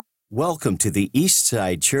Welcome to the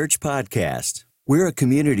Eastside Church Podcast. We're a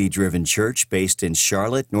community-driven church based in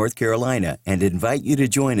Charlotte, North Carolina, and invite you to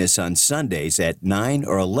join us on Sundays at 9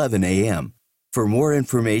 or 11 a.m. For more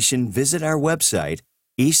information, visit our website,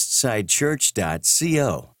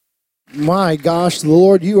 eastsidechurch.co. My gosh,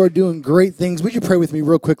 Lord, you are doing great things. Would you pray with me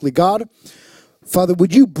real quickly? God, Father,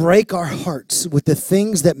 would you break our hearts with the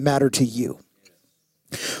things that matter to you?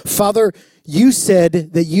 Father, you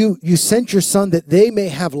said that you sent your son that they may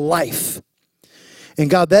have life. And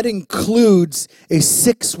God, that includes a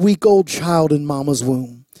 6-week-old child in mama's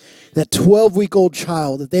womb, that 12-week-old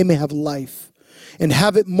child, that they may have life and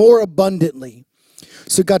have it more abundantly.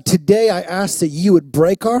 So God, today I ask that you would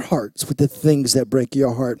break our hearts with the things that break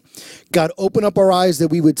your heart. God, open up our eyes that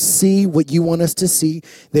we would see what you want us to see,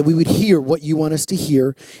 that we would hear what you want us to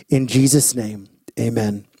hear. In Jesus' name,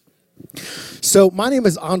 amen. So my name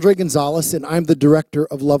is Andre Gonzalez, and I'm the director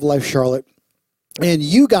of Love Life Charlotte. And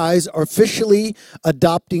you guys are officially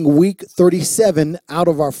adopting week 37 out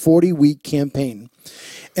of our 40-week campaign.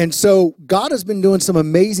 And so God has been doing some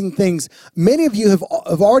amazing things. Many of you have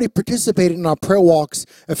already participated in our prayer walks.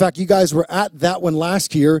 In fact, you guys were at that one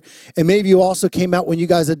last year. And maybe you also came out when you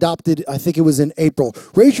guys adopted, I think it was in April.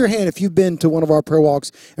 Raise your hand if you've been to one of our prayer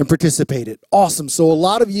walks and participated. Awesome. So a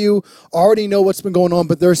lot of you already know what's been going on,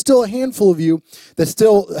 but there are still a handful of you that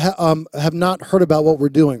still have not heard about what we're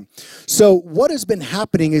doing. So what has been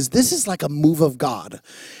happening is this is like a move of God.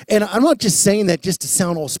 And I'm not just saying that just to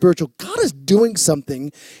sound all spiritual. God is doing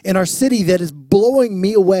something in our city that is blowing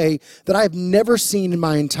me away that I've never seen in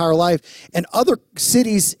my entire life. And other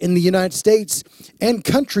cities in the United States and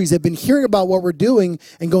countries have been hearing about what we're doing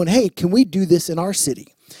and going, hey, can we do this in our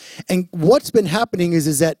city? And what's been happening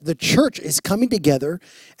is that the church is coming together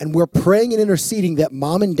and we're praying and interceding that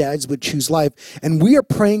mom and dads would choose life. And we are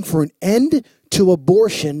praying for an end to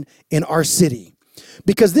abortion in our city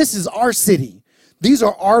because this is our city. These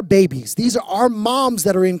are our babies. These are our moms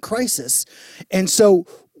that are in crisis. And so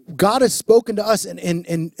God has spoken to us. And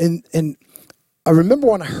I remember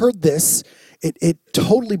when I heard this, it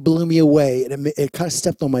totally blew me away. And it kind of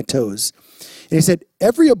stepped on my toes. And he said,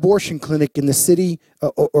 every abortion clinic in the city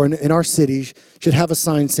or in our cities should have a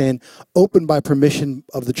sign saying, open by permission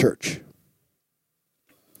of the church.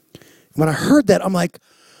 When I heard that, I'm like,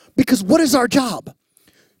 because what is our job?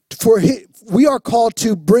 We are called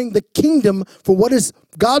to bring the kingdom for what is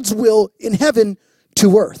God's will in heaven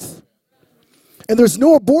to earth. And there's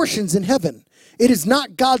no abortions in heaven. It is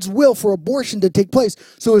not God's will for abortion to take place.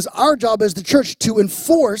 So it's our job as the church to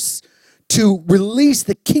enforce, to release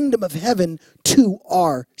the kingdom of heaven to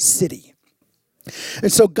our city.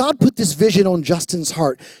 And so God put this vision on Justin's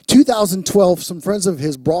heart. 2012, some friends of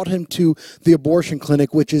his brought him to the abortion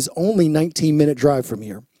clinic, which is only 19-minute drive from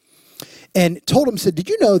here. And told him, said, did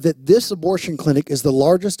you know that this abortion clinic is the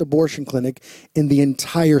largest abortion clinic in the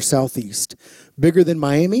entire Southeast? Bigger than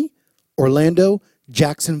Miami, Orlando,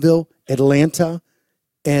 Jacksonville, Atlanta,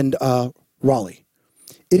 and Raleigh.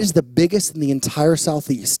 It is the biggest in the entire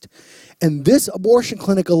Southeast. And this abortion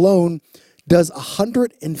clinic alone does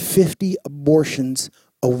 150 abortions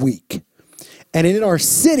a week. And in our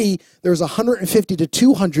city, there's 150 to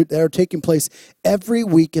 200 that are taking place every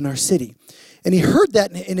week in our city. And he heard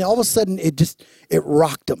that, and all of a sudden, it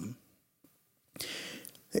rocked him.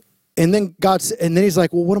 And then he's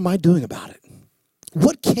like, well, what am I doing about it?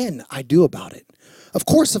 What can I do about it? Of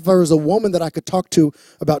course, if there was a woman that I could talk to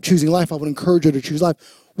about choosing life, I would encourage her to choose life.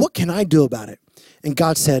 What can I do about it? And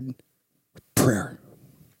God said, prayer.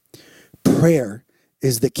 Prayer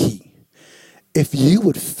is the key. If you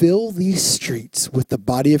would fill these streets with the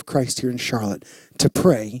body of Christ here in Charlotte to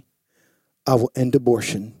pray, I will end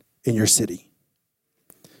abortion in your city.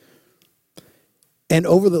 And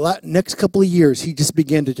over the next couple of years, he just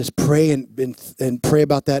began to just pray and pray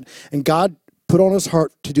about that. And God put on his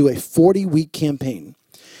heart to do a 40-week campaign.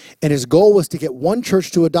 And his goal was to get one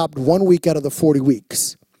church to adopt 1 week out of the 40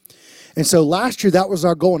 weeks. And so last year, that was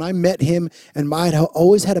our goal. And I met him, and I had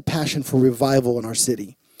always had a passion for revival in our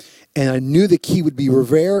city. And I knew the key would be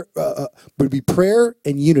prayer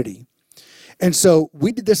and unity. And so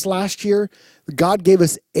we did this last year. God gave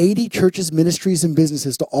us 80 churches, ministries, and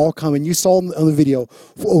businesses to all come. And you saw on the video,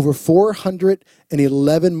 over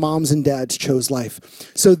 411 moms and dads chose life.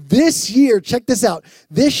 So this year, check this out.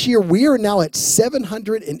 This year, we are now at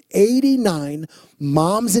 789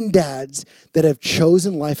 moms and dads that have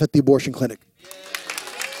chosen life at the abortion clinic.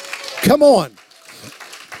 Come on.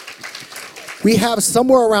 We have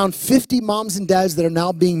somewhere around 50 moms and dads that are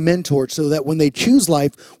now being mentored so that when they choose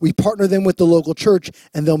life, we partner them with the local church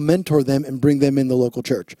and they'll mentor them and bring them in the local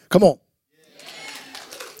church. Come on.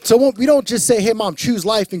 So we don't just say, hey, mom, choose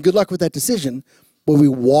life and good luck with that decision. where we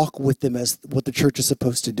walk with them as what the church is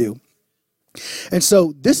supposed to do. And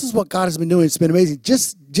so this is what God has been doing. It's been amazing.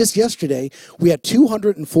 Just yesterday, we had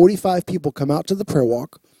 245 people come out to the prayer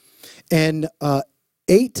walk, and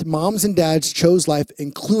 8 moms and dads chose life,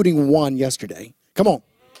 including one yesterday. Come on.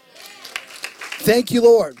 Thank you,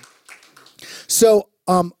 Lord. So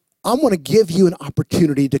I want to give you an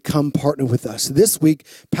opportunity to come partner with us. This week,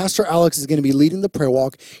 Pastor Alex is going to be leading the prayer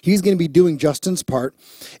walk. He's going to be doing Justin's part.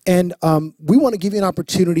 And we want to give you an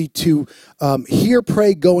opportunity to hear,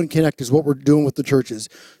 pray, go, and connect is what we're doing with the churches.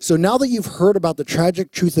 So now that you've heard about the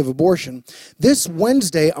tragic truth of abortion, this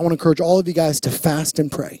Wednesday, I want to encourage all of you guys to fast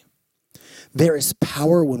and pray. There is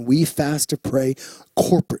power when we fast to pray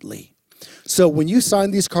corporately. So when you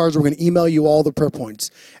sign these cards, we're going to email you all the prayer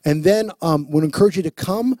points. And then we'll encourage you to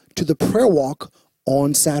come to the prayer walk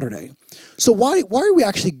on Saturday. So why are we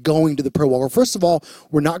actually going to the prayer walk? Well, first of all,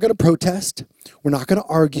 we're not going to protest. We're not going to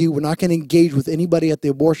argue. We're not going to engage with anybody at the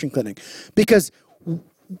abortion clinic because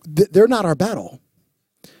they're not our battle.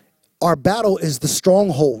 Our battle is the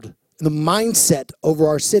stronghold, the mindset over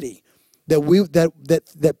our city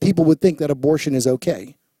that people would think that abortion is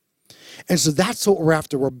okay. And so that's what we're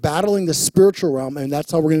after. We're battling the spiritual realm, and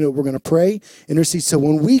that's how we're going to do it. We're going to pray, intercede. So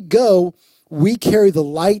when we go, we carry the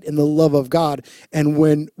light and the love of God. And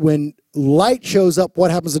when light shows up,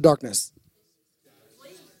 what happens to darkness?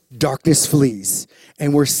 Darkness flees.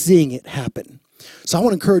 And we're seeing it happen. So I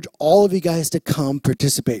want to encourage all of you guys to come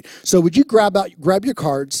participate. So would you grab your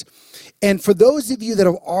cards? And for those of you that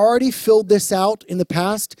have already filled this out in the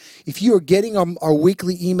past, if you are getting our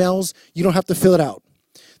weekly emails, you don't have to fill it out.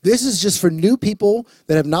 This is just for new people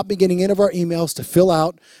that have not been getting any of our emails to fill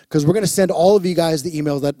out, because we're going to send all of you guys the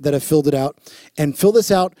emails that have filled it out. And fill this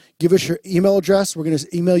out. Give us your email address. We're going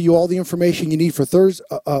to email you all the information you need for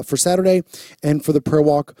for Saturday, and for the prayer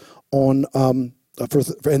walk on and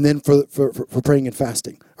then for praying and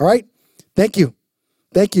fasting. All right. Thank you.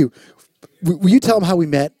 Will you tell them how we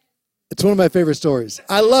met? It's one of my favorite stories.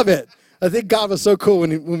 I love it. I think God was so cool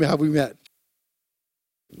when how we met.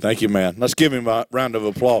 Thank you, man. Let's give him a round of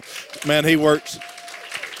applause. Man, he works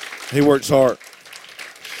hard.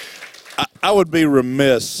 I would be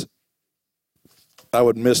remiss, I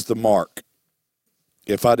would miss the mark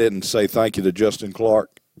if I didn't say thank you to Justin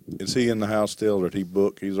Clark. Is he in the house still, or did he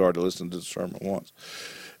book? He's already listened to the sermon once.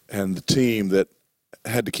 And the team that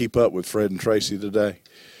had to keep up with Fred and Tracy today.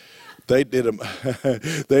 They did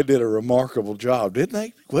a remarkable job, didn't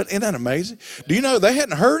they? Isn't that amazing? Do you know they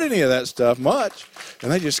hadn't heard any of that stuff much,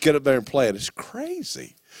 and they just get up there and play it. It's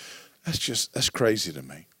crazy. That's crazy to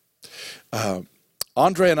me.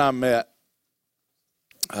 Andre and I met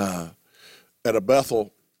at a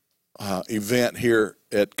Bethel event here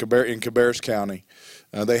in Cabarrus County.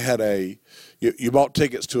 They had you bought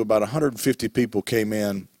tickets to about 150 people came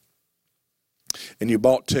in. And you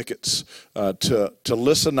bought tickets to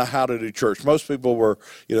listen to how to do church. Most people were,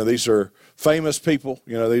 these are famous people.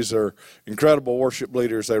 These are incredible worship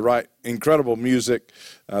leaders. They write incredible music.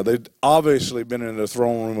 They've obviously been in the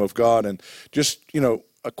throne room of God, and just,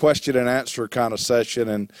 a question and answer kind of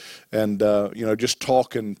session, and just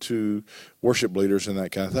talking to worship leaders and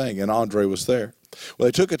that kind of thing. And Andre was there. Well,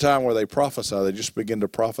 they took a time where they prophesied. They just began to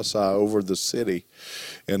prophesy over the city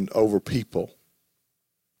and over people.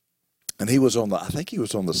 And I think he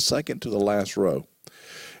was on the second to the last row.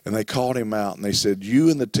 And they called him out and they said, "You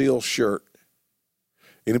in the teal shirt."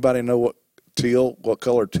 Anybody know what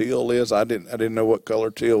color teal is? I didn't know what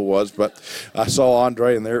color teal was, but I saw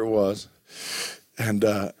Andre and there it was. And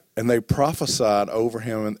they prophesied over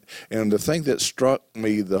him. And the thing that struck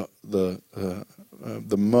me the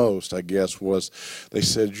most, I guess, was they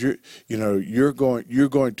said, you're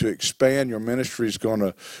going to expand. Your ministry is going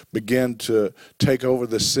to begin to take over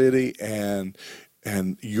the city, and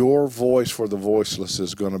your voice for the voiceless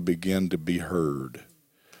is going to begin to be heard.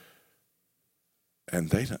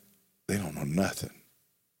 And they don't know nothing.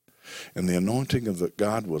 And the anointing of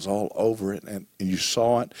God was all over it, and you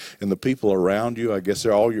saw it. And the people around you, I guess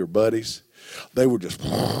they're all your buddies. They were just,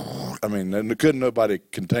 couldn't nobody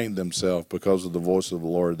contain themselves because of the voice of the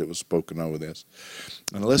Lord that was spoken over this.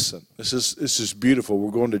 And listen, this is beautiful. We're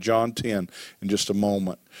going to John 10 in just a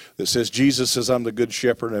moment. That says, Jesus says, "I'm the good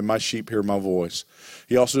shepherd, and my sheep hear my voice."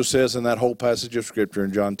 He also says in that whole passage of Scripture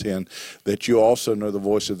in John 10 that you also know the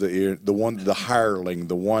voice of the ear, the hireling,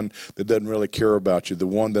 the one that doesn't really care about you, the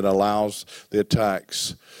one that allows the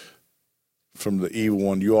attacks from the evil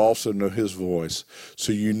one. You also know his voice.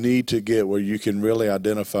 So you need to get where you can really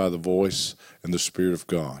identify the voice and the Spirit of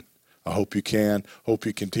God. I hope you can. Hope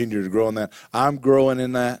you continue to grow in that. I'm growing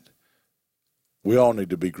in that. We all need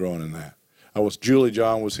to be growing in that. Julie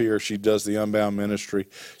John was here. She does the Unbound ministry.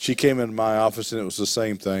 She came into my office, and it was the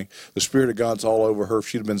same thing. The Spirit of God's all over her. If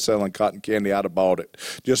she'd have been selling cotton candy, I'd have bought it,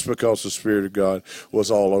 just because the Spirit of God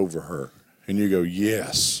was all over her. And you go,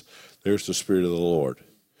 yes, there's the Spirit of the Lord.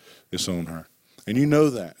 It's on her. And you know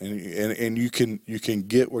that, and you can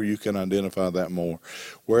get where you can identify that more.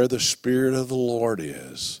 Where the Spirit of the Lord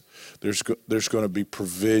is, there's going to be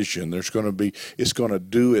provision. It's going to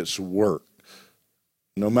do its work.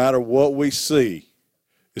 No matter what we see,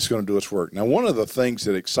 it's going to do its work. Now, one of the things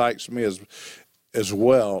that excites me as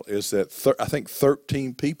well is that I think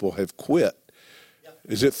 13 people have quit.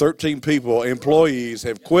 Is it 13 people, employees,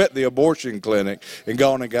 have quit the abortion clinic and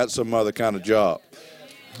gone and got some other kind of job?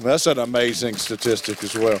 That's an amazing statistic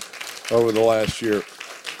as well over the last year.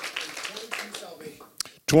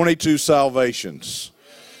 22 salvations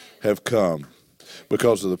have come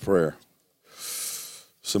because of the prayer.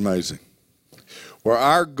 It's amazing. Where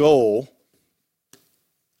our goal,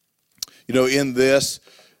 in this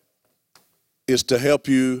is to help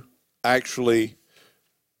you actually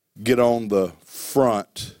get on the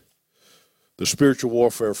front, the spiritual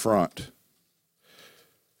warfare front.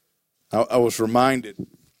 I was reminded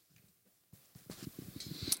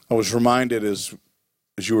as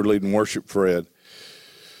you were leading worship, Fred,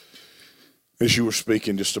 as you were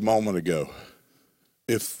speaking just a moment ago,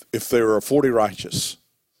 if there are 40 righteous,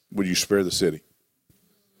 would you spare the city?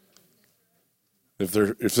 If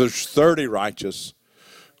there's 30 righteous,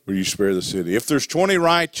 would you spare the city? If there's 20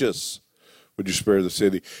 righteous, would you spare the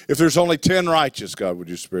city? If there's only 10 righteous, God, would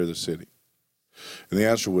you spare the city? And the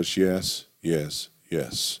answer was yes, yes,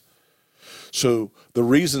 yes. So the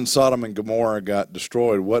reason Sodom and Gomorrah got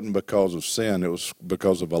destroyed wasn't because of sin, it was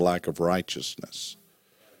because of a lack of righteousness.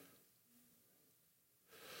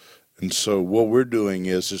 And so what we're doing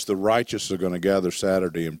is the righteous are going to gather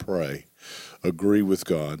Saturday and pray, agree with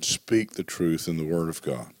God, speak the truth in the Word of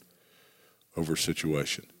God over a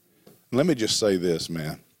situation. And let me just say this,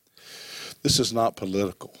 man. This is not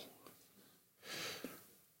political.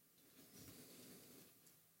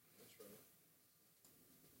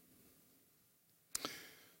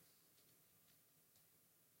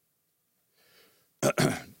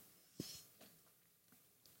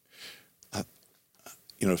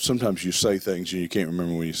 Sometimes you say things and you can't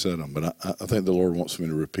remember when you said them, but I think the Lord wants me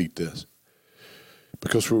to repeat this.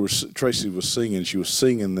 Because Tracy was singing, she was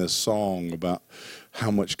singing this song about how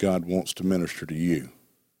much God wants to minister to you.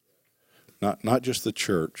 Not just the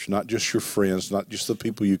church, not just your friends, not just the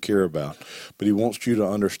people you care about, but He wants you to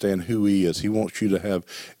understand who He is. He wants you to have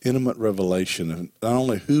intimate revelation of not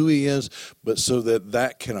only who He is, but so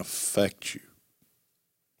that can affect you.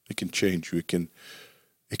 It can change you. It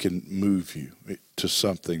can move you to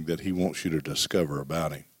something that He wants you to discover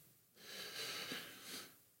about Him.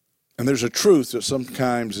 And there's a truth that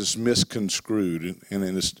sometimes is misconstrued and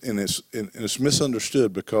it's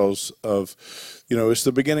misunderstood because of, it's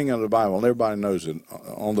the beginning of the Bible, and everybody knows it.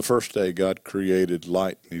 On the first day, God created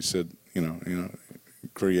light. He said,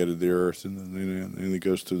 created the earth, and then He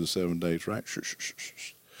goes through the 7 days, right?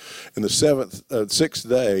 And the sixth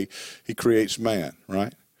day, He creates man,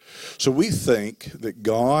 right? So we think that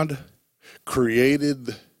God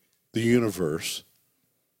created the universe.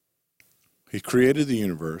 He created the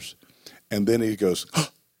universe, and then He goes, oh,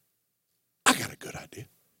 I got a good idea.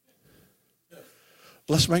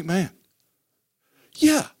 Let's make man.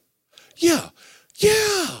 Yeah.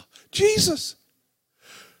 Jesus.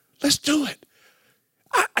 Let's do it.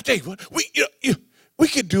 I tell you what, we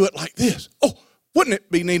could do it like this. Oh, wouldn't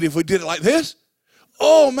it be neat if we did it like this?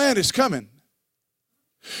 Oh, man, it's coming.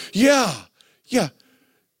 Yeah.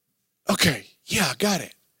 Okay, I got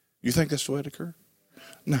it. You think that's the way it occurred?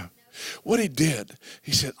 No. What He did,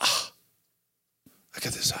 He said, I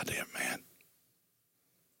got this idea, man.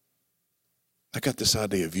 I got this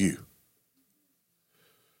idea of you.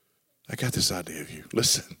 I got this idea of you.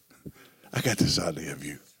 Listen, I got this idea of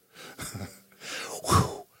you.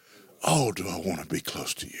 Oh, do I want to be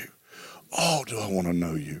close to you? Oh, do I want to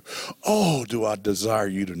know you? Oh, do I desire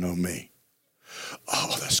you to know me?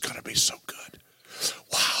 Oh, that's going to be so good.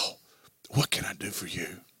 Wow, what can I do for you?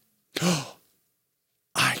 Oh,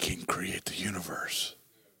 I can create the universe.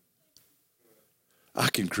 I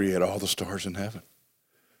can create all the stars in heaven.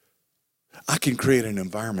 I can create an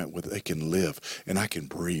environment where they can live, and I can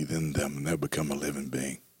breathe in them, and they'll become a living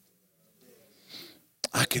being.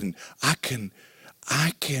 I can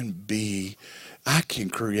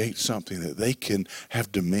create something that they can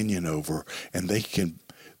have dominion over, and they can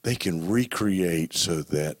recreate so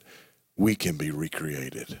that we can be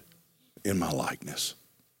recreated in my likeness.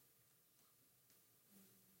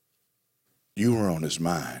 You were on His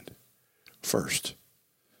mind first.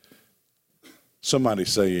 Somebody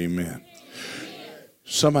say amen.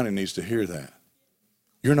 Somebody needs to hear that.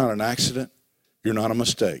 You're not an accident. You're not a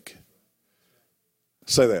mistake.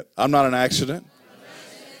 Say that. I'm not an accident.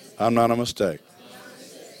 I'm not a mistake.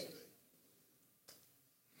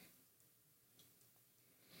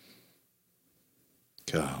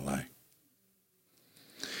 Golly.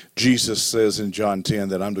 Jesus says in John 10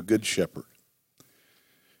 that I'm the good shepherd.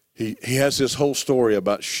 He has this whole story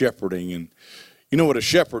about shepherding, and you know what a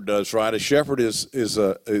shepherd does, right? A shepherd is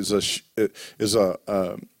a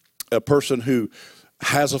person who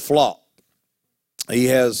has a flock. He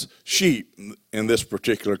has sheep in this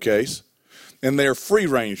particular case, and they're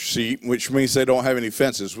free-range sheep, which means they don't have any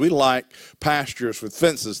fences. We like pastures with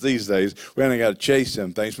fences these days. We ain't got to chase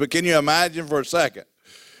them things. But can you imagine for a second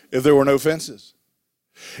if there were no fences?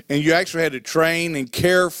 And you actually had to train and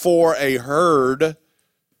care for a herd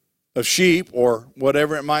of sheep or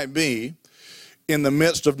whatever it might be in the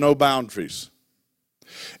midst of no boundaries.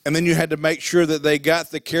 And then you had to make sure that they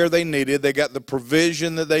got the care they needed, they got the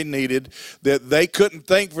provision that they needed, that they couldn't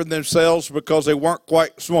think for themselves because they weren't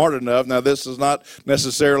quite smart enough. Now, this is not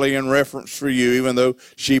necessarily in reference for you, even though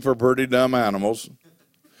sheep are pretty dumb animals.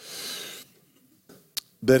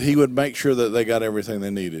 That he would make sure that they got everything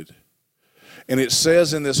they needed. And it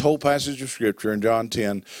says in this whole passage of Scripture in John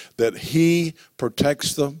 10 that he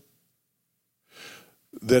protects them,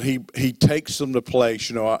 that he takes them to place,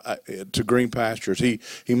 to green pastures. He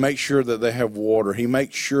makes sure that they have water. He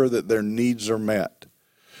makes sure that their needs are met.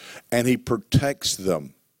 And he protects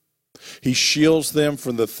them. He shields them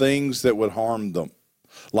from the things that would harm them,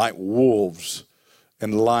 like wolves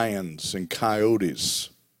and lions and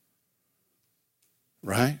coyotes.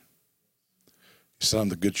 Right? He said, I'm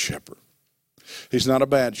the good shepherd. He's not a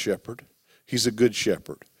bad shepherd. He's a good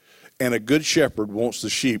shepherd. And a good shepherd wants the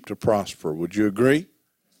sheep to prosper. Would you agree?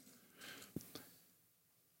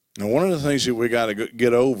 Now, one of the things that we got to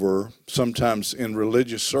get over sometimes in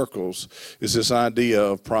religious circles is this idea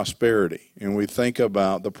of prosperity. And we think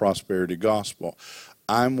about the prosperity gospel.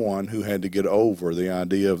 I'm one who had to get over the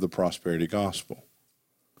idea of the prosperity gospel.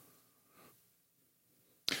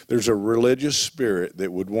 There's a religious spirit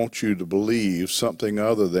that would want you to believe something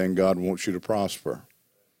other than God wants you to prosper.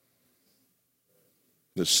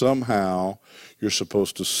 That somehow you're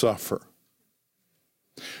supposed to suffer.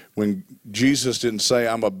 When Jesus didn't say,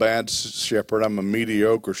 I'm a bad shepherd, I'm a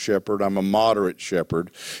mediocre shepherd, I'm a moderate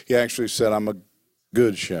shepherd, he actually said, I'm a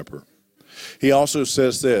good shepherd. He also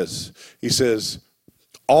says this. He says,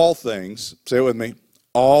 all things, say it with me,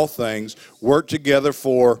 all things work together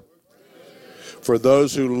for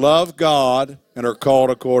those who love God and are called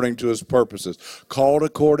according to his purposes, called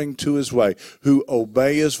according to his way, who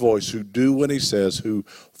obey his voice, who do what he says, who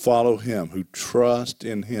follow him, who trust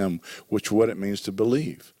in him, which is what it means to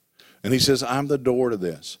believe. And he says, I'm the door to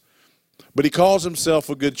this. But he calls himself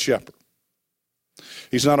a good shepherd.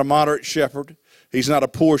 He's not a moderate shepherd. He's not a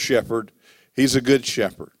poor shepherd. He's a good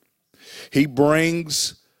shepherd. He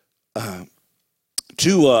brings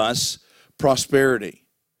to us prosperity,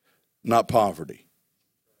 not poverty.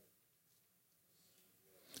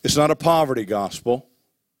 It's not a poverty gospel.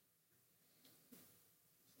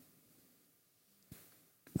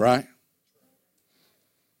 Right?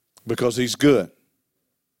 Because he's good.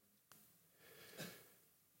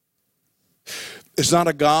 It's not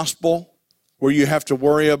a gospel where you have to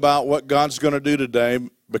worry about what God's going to do today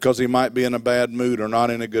because he might be in a bad mood or not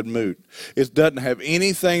in a good mood. It doesn't have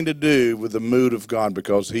anything to do with the mood of God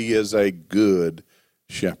because he is a good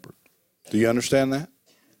shepherd. Do you understand that?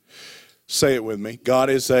 Say it with me. God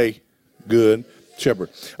is a good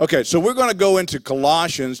shepherd. Okay, so we're going to go into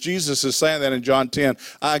Colossians. Jesus is saying that in John 10.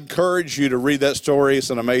 I encourage you to read that story.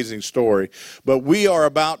 It's an amazing story. But we are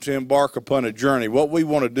about to embark upon a journey. What we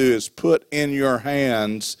want to do is put in your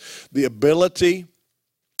hands the ability,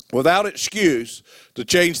 without excuse, to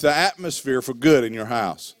change the atmosphere for good in your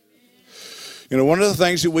house. You know, one of the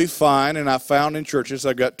things that we find, and I found in churches,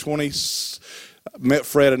 I got met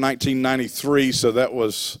Fred in 1993, so that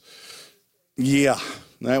was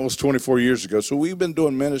 24 years ago. So we've been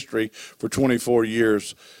doing ministry for 24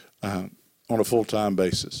 years on a full-time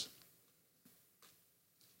basis.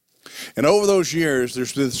 And over those years,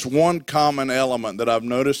 there's this one common element that I've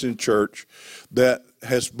noticed in church that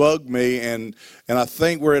has bugged me, and I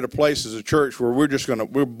think we're at a place as a church where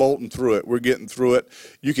we're bolting through it. We're getting through it.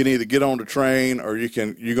 You can either get on the train or you're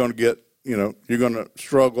going to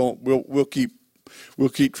struggle. We'll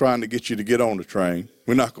keep trying to get you to get on the train.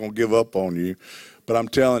 We're not going to give up on you. But I'm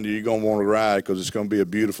telling you, you're going to want to ride because it's going to be a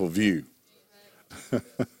beautiful view.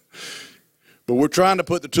 But we're trying to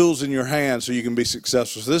put the tools in your hands so you can be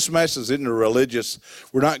successful. So this message isn't a religious.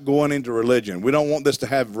 We're not going into religion. We don't want this to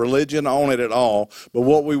have religion on it at all. But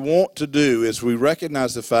what we want to do is we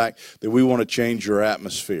recognize the fact that we want to change your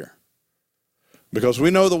atmosphere. Because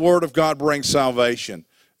we know the Word of God brings salvation.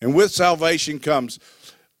 And with salvation comes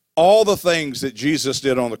all the things that Jesus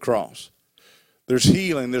did on the cross. There's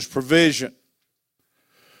healing. There's provision.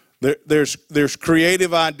 There's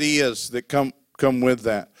creative ideas that come with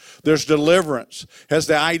that. There's deliverance. Has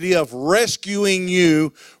the idea of rescuing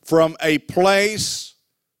you from a place,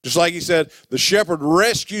 just like he said, the shepherd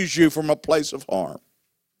rescues you from a place of harm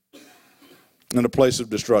and a place of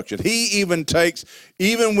destruction. He even takes,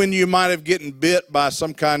 even when you might have gotten bit by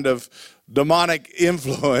some kind of demonic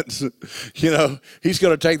influence, he's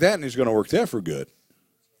going to take that and he's going to work that for good.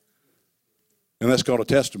 And that's called a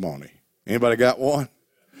testimony. Anybody got one?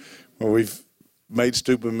 Well, we've made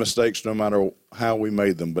stupid mistakes no matter how we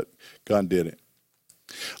made them, but God did it.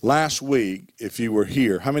 Last week, if you were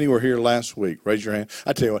here, how many were here last week? Raise your hand.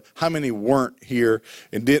 I tell you what, how many weren't here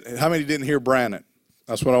and how many didn't hear Brandon?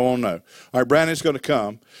 That's what I want to know. All right, Brandon's going to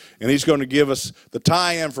come, and he's going to give us the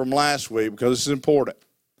tie-in from last week because this is important.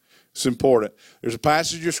 It's important. There's a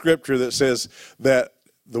passage of Scripture that says that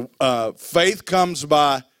the faith comes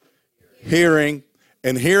by hearing,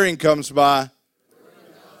 and hearing comes by,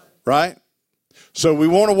 right? So we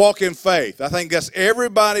want to walk in faith. I think that's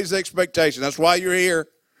everybody's expectation. That's why you're here.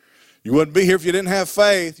 You wouldn't be here if you didn't have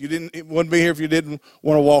faith. You wouldn't be here if you didn't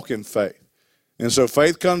want to walk in faith. And so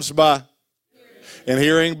faith comes by, and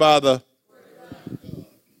hearing by the.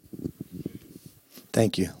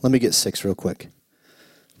 Thank you. Let me get 6 real quick.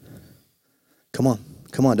 Come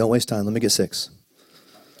on. Don't waste time. Let me get 6.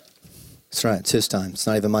 That's right. It's his time. It's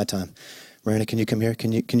not even my time. Miranda, can you come here?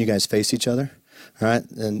 Can you guys face each other? All right.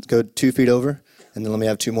 And go 2 feet over. And then let me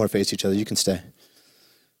have 2 more face each other. You can stay.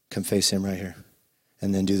 Come face him right here.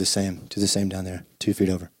 And then do the same. Do the same down there. 2 feet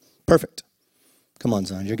over. Perfect. Come on,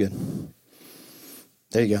 Zion. You're good.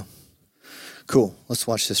 There you go. Cool. Let's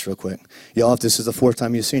watch this real quick. Y'all, if this is the 4th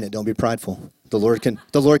time you've seen it, don't be prideful. The Lord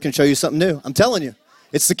can show you something new. I'm telling you.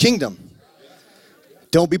 It's the kingdom.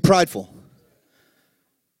 Don't be prideful.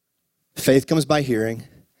 Faith comes by hearing.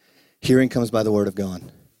 Hearing comes by the word of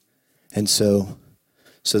God. And so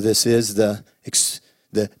this is the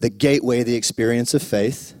gateway, the experience of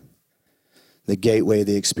faith, the gateway,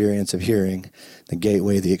 the experience of hearing, the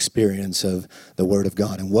gateway, the experience of the word of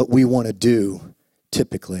God. And what we want to do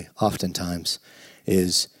typically, oftentimes,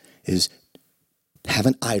 is have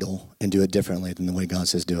an idol and do it differently than the way God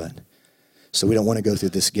says do it. So we don't want to go through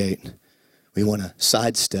this gate. We want to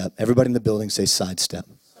sidestep. Everybody in the building say sidestep.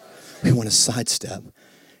 We want to sidestep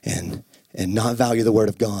and not value the word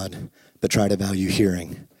of God, but try to value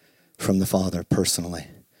hearing from the Father personally.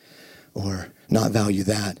 Or not value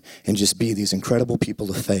that and just be these incredible people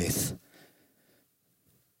of faith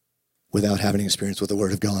without having experience with the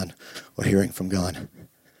word of God or hearing from God.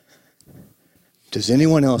 Does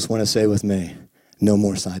anyone else want to say with me, no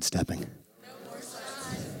more sidestepping? No more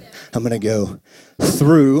sidestepping. I'm going to go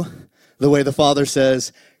through the way the Father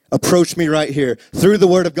says, approach me right here, through the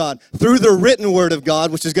Word of God, through the written Word of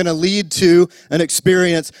God, which is going to lead to an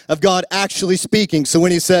experience of God actually speaking. So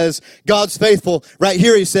when he says, God's faithful, right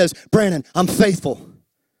here he says, Brandon, I'm faithful.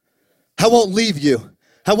 I won't leave you.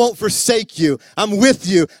 I won't forsake you. I'm with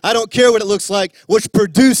you. I don't care what it looks like, which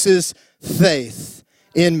produces faith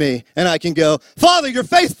in me. And I can go, Father, you're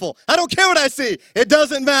faithful. I don't care what I see. It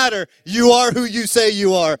doesn't matter. You are who you say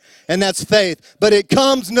you are. And that's faith. But it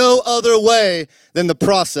comes no other way than the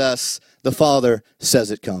process the Father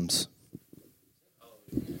says it comes.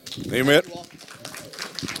 Amen.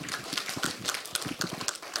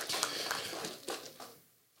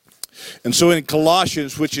 And so in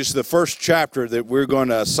Colossians, which is the first chapter that we're going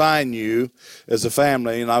to assign you as a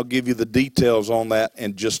family, and I'll give you the details on that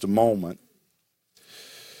in just a moment.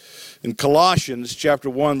 In Colossians chapter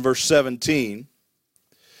 1, verse 17,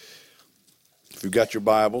 if you've got your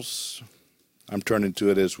Bibles, I'm turning to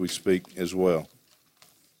it as we speak as well.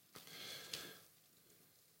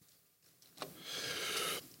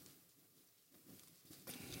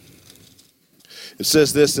 It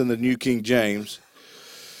says this in the New King James,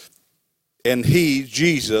 and he,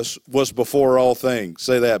 Jesus, was before all things.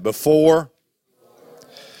 Say that, before.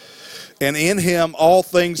 And in him all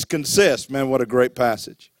things consist. Man, what a great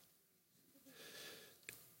passage.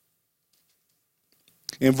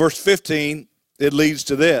 In verse 15, it leads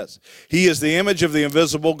to this. He is the image of the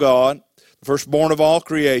invisible God, the firstborn of all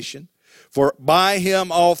creation. For by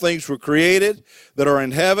him all things were created that are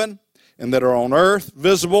in heaven and that are on earth,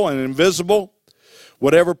 visible and invisible.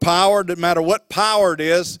 Whatever power, doesn't matter what power it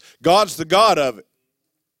is, God's the God of it.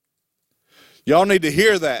 Y'all need to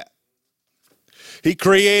hear that. He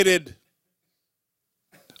created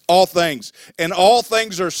all things, and all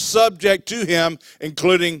things are subject to him,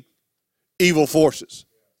 including evil forces.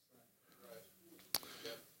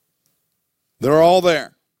 They're all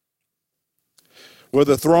there.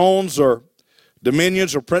 Whether thrones or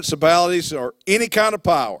dominions or principalities or any kind of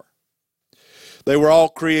power, they were all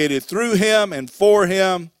created through him and for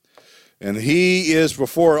him, and he is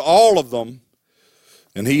before all of them,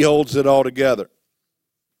 and he holds it all together.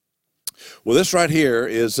 Well, this right here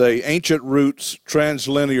is a Ancient Roots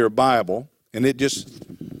Translinear Bible, and it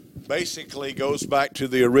just basically goes back to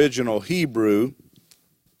the original Hebrew,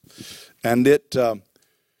 and it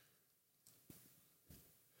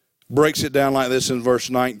breaks it down like this in verse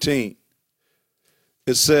 19.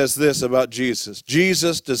 It says this about Jesus.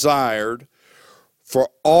 Jesus desired for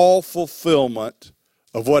all fulfillment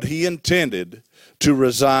of what he intended to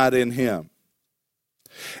reside in him,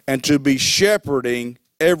 and to be shepherding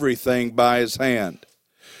everything by his hand,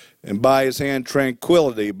 and by his hand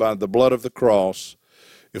tranquility by the blood of the cross,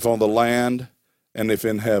 if on the land and if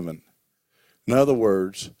in heaven. In other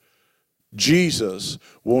words, Jesus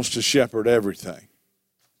wants to shepherd everything.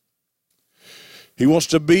 He wants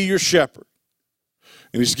to be your shepherd.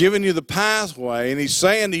 And he's giving you the pathway, and he's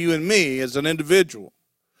saying to you and me as an individual,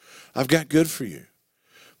 I've got good for you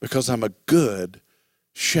because I'm a good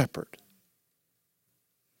shepherd.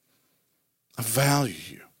 I value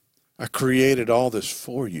you. I created all this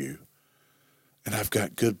for you, and I've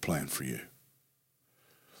got good plan for you.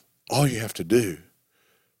 All you have to do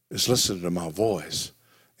is listen to my voice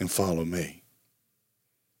and follow me.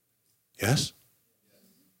 Yes?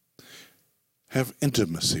 Have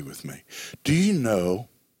intimacy with me. Do you know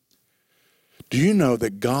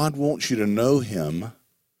that God wants you to know him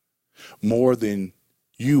more than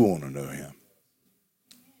you want to know him?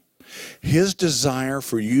 His desire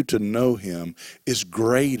for you to know him is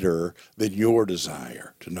greater than your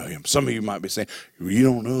desire to know him. Some of you might be saying, you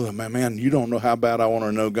don't know, man, you don't know how bad I want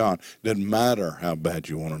to know God. It doesn't matter how bad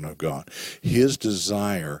you want to know God. His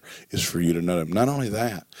desire is for you to know him. Not only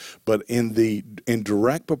that, but in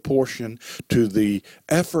direct proportion to the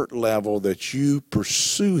effort level that you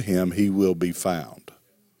pursue him, he will be found.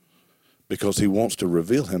 Because he wants to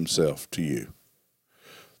reveal himself to you.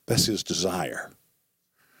 That's his desire.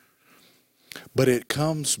 But it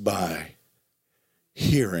comes by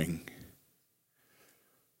hearing,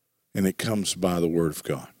 and it comes by the Word of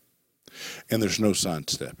God. And there's no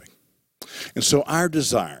sidestepping. And so our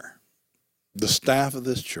desire, the staff of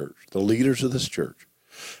this church, the leaders of this church,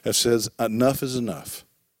 have said enough is enough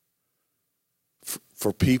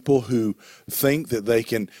for people who think that they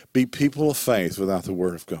can be people of faith without the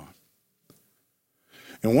Word of God.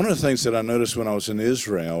 And one of the things that I noticed when I was in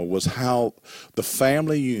Israel was how the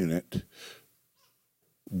family unit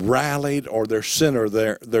rallied, or their center,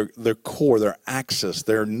 their core, their axis,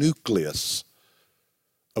 their nucleus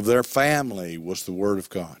of their family was the Word of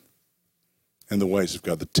God and the ways of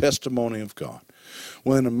God, the testimony of God.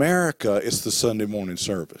 Well, in America, it's the Sunday morning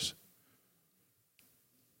service.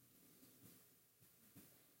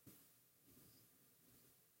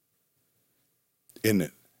 Isn't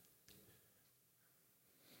it?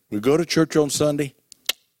 We go to church on Sunday.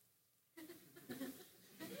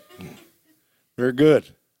 Very good.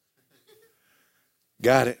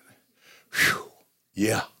 Got it. Whew.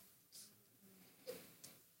 Yeah.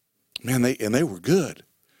 Man, they were good.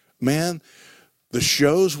 Man, the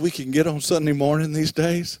shows we can get on Sunday morning these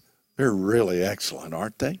days, they're really excellent,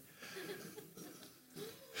 aren't they?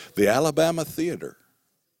 The Alabama Theater.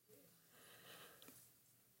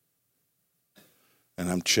 And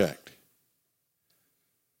I'm checked.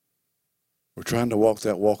 We're trying to walk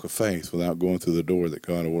that walk of faith without going through the door that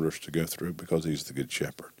God orders to go through, because he's the good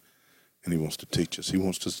shepherd. And he wants to teach us. He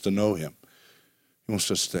wants us to know him. He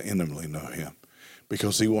wants us to intimately know him,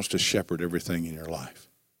 because he wants to shepherd everything in your life.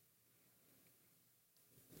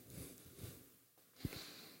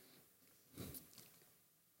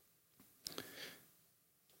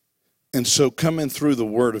 And so coming through the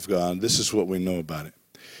Word of God, this is what we know about it.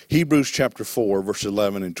 Hebrews chapter 4, verse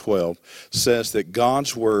 11 and 12 says that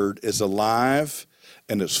God's Word is alive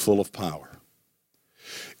and it's full of power.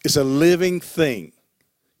 It's a living thing.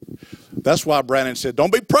 That's why Brandon said,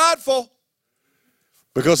 don't be prideful,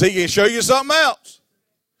 because he can show you something else.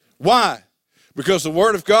 Why? Because the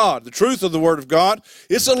Word of God, the truth of the Word of God,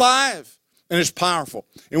 it's alive and it's powerful.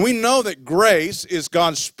 And we know that grace is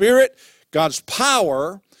God's Spirit, God's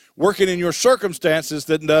power working in your circumstances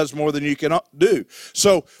that does more than you can do.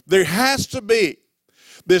 So there has to be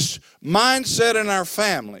this mindset in our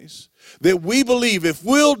families that we believe if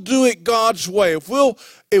we'll do it God's way,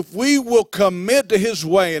 if we will commit to his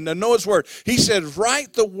way and to know his word, he said,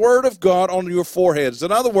 write the word of God on your foreheads.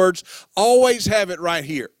 In other words, always have it right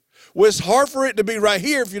here. Well, it's hard for it to be right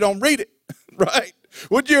here if you don't read it, right?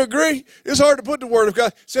 Would you agree? It's hard to put the word of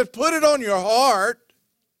God. He said, put it on your heart.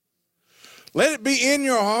 Let it be in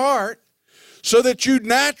your heart so that you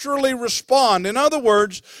naturally respond. In other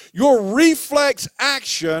words, your reflex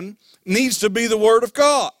action needs to be the word of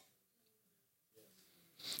God.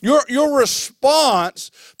 Your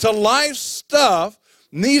response to life's stuff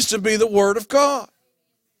needs to be the word of God.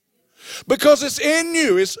 Because it's in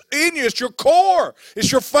you. It's in you. It's your core.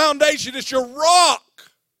 It's your foundation. It's your rock.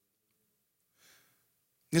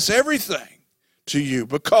 It's everything to you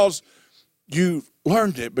because you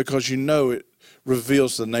learned it, because you know it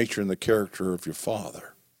reveals the nature and the character of your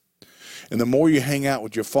Father. And the more you hang out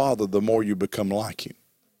with your Father, the more you become like him.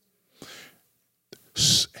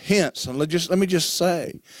 Hence, and let me just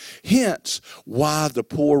say, hence why the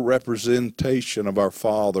poor representation of our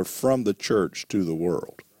Father from the church to the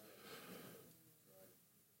world.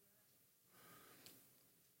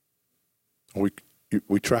 Are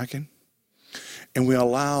we tracking? And we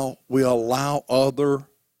allow other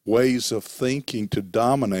ways of thinking to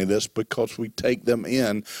dominate us because we take them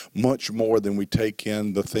in much more than we take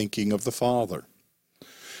in the thinking of the Father.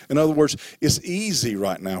 In other words, it's easy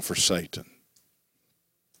right now for Satan.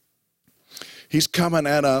 He's coming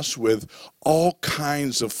at us with all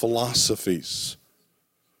kinds of philosophies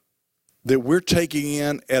that we're taking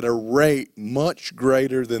in at a rate much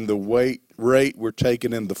greater than the rate we're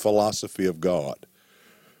taking in the philosophy of God.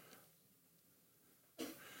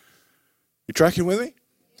 You tracking with me?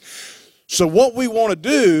 So what we want to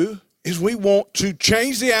do is we want to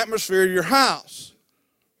change the atmosphere of your house.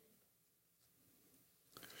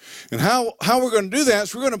 And how we're going to do that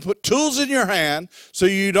is we're going to put tools in your hand so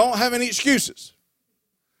you don't have any excuses.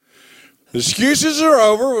 The excuses are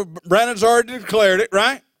over. Brandon's already declared it,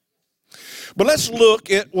 right? But let's look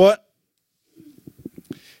at what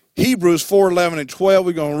Hebrews 4:11 and 12.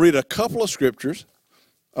 We're going to read a couple of scriptures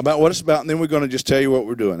about what it's about, and then we're going to just tell you what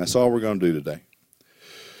we're doing. That's all we're going to do today.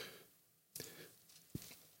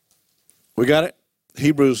 We got it?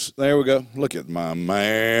 Hebrews, there we go. Look at my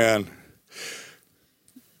man.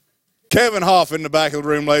 Kevin Hoff in the back of the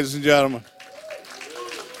room, ladies and gentlemen.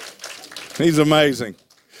 He's amazing.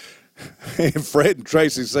 And Fred and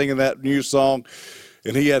Tracy singing that new song,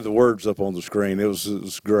 and he had the words up on the screen. It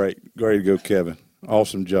was great. Great to go, Kevin.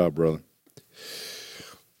 Awesome job, brother.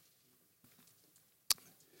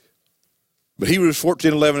 But Hebrews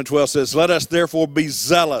 14:11 and 12 says, let us therefore be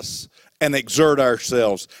zealous and exert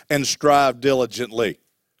ourselves and strive diligently.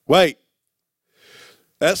 Wait,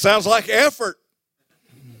 that sounds like effort.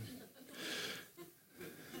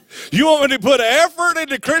 You want me to put effort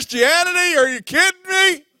into Christianity? Are you kidding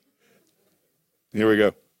me? Here we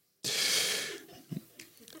go.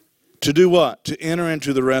 To do what? To enter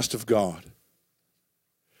into the rest of God.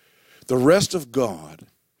 The rest of God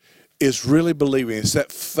is really believing. It's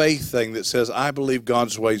that faith thing that says, I believe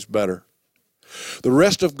God's way is better. The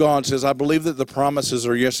rest of God says, I believe that the promises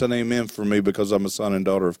are yes and amen for me because I'm a son and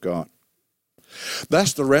daughter of God.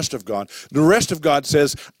 That's the rest of God. The rest of God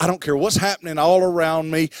says, I don't care what's happening all around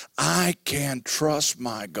me. I can trust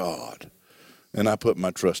my God. And I put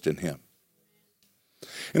my trust in him.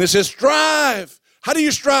 And it says, strive. How do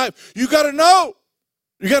you strive? You got to know.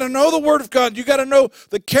 You got to know the Word of God. You got to know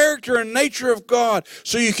the character and nature of God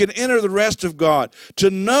so you can enter the rest of God. To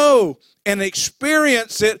know and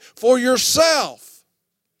experience it for yourself.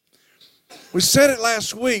 We said it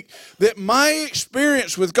last week that my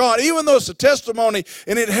experience with God, even though it's a testimony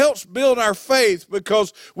and it helps build our faith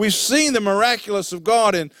because we've seen the miraculous of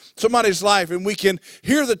God in somebody's life and we can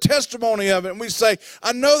hear the testimony of it and we say,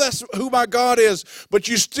 I know that's who my God is, but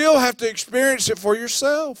you still have to experience it for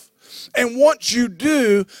yourself. And once you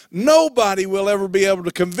do, nobody will ever be able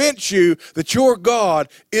to convince you that your God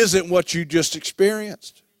isn't what you just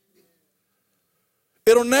experienced.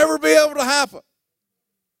 It'll never be able to happen.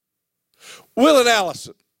 Will it,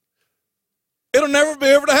 Allison? It'll never be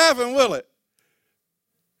able to happen, will it?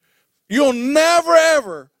 You'll never,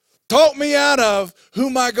 ever talk me out of who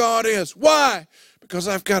my God is. Why? Because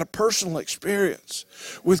I've got a personal experience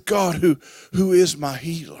with God who is my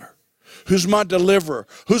healer, who's my deliverer,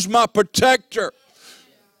 who's my protector,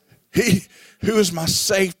 who is my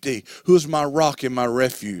safety, who is my rock and my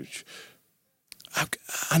refuge.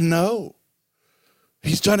 I know.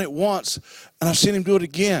 He's done it once, and I've seen him do it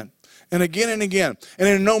again. And again and again.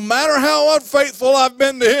 And no matter how unfaithful I've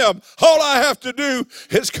been to him, all I have to do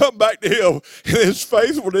is come back to him. And his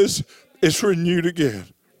faithfulness is renewed again.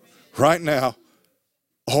 Right now.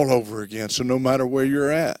 all over again. So no matter where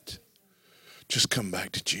you're at, just come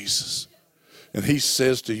back to Jesus. And he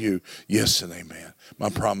says to you, yes and amen. My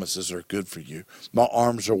promises are good for you. My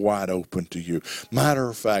arms are wide open to you. Matter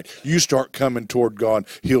of fact, you start coming toward God,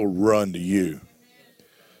 he'll run to you.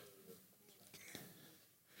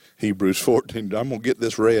 Hebrews 14, I'm going to get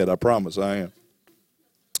this read, I promise I am.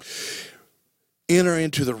 Enter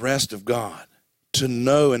into the rest of God to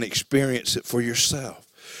know and experience it for yourself.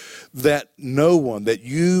 That no one, that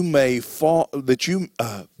you may fall,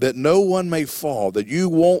 that no one may fall, that you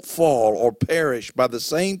won't fall or perish by the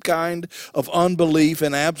same kind of unbelief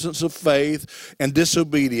and absence of faith and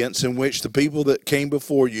disobedience in which the people that came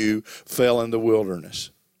before you fell in the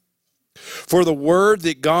wilderness. For the word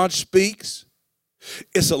that God speaks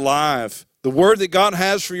is alive. The word that God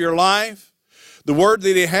has for your life, the word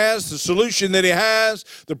that he has, the solution that he has,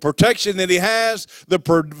 the protection that he has, the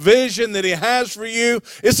provision that he has for you,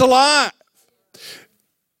 it's alive.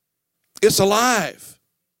 It's alive.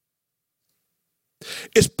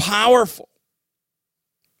 It's powerful.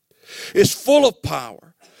 It's full of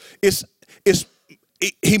power.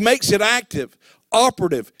 He makes it active,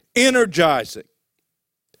 operative, energizing,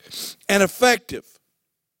 and effective.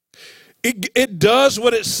 It does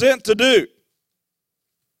what it's sent to do.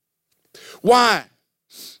 Why?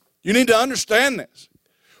 You need to understand this.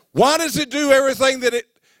 Why does it do everything that it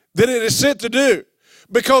is sent to do?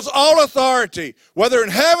 Because all authority, whether in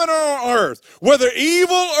heaven or on earth, whether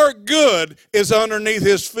evil or good, is underneath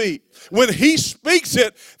his feet. When he speaks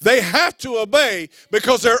it, they have to obey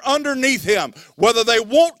because they're underneath him. Whether they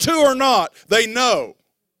want to or not, they know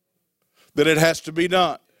that it has to be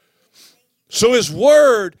done. So his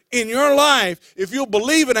word in your life, if you'll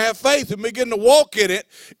believe and have faith and begin to walk in it,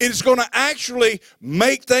 it's going to actually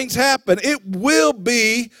make things happen. It will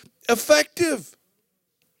be effective.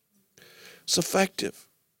 It's effective.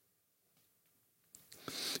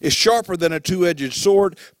 It's sharper than a two-edged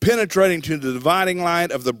sword, penetrating to the dividing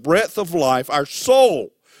line of the breadth of life, our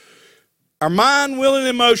soul. Our mind, will, and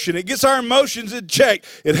emotion. It gets our emotions in check.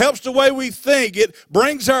 It helps the way we think. It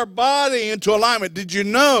brings our body into alignment. Did you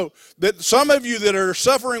know that some of you that are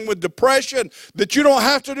suffering with depression, that you don't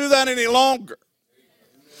have to do that any longer?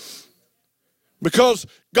 Because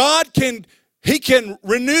God can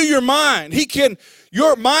renew your mind.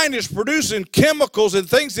 Your mind is producing chemicals and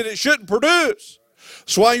things that it shouldn't produce.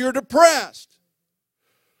 That's why you're depressed.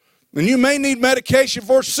 And you may need medication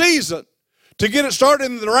for a season to get it started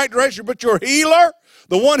in the right direction, but your healer,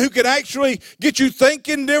 the one who can actually get you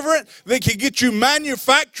thinking different, that can get you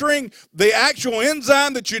manufacturing the actual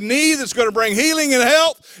enzyme that you need that's going to bring healing and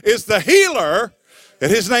health, is the healer,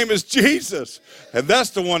 and his name is Jesus. And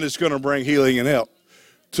that's the one that's going to bring healing and health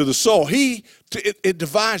to the soul. It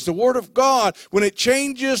divides. The Word of God, when it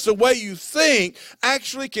changes the way you think,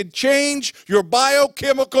 actually can change your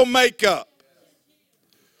biochemical makeup.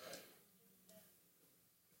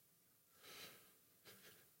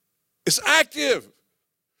 It's active.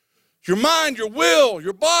 Your mind, your will,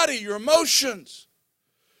 your body, your emotions.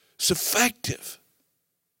 It's effective.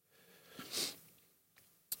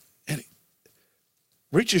 And it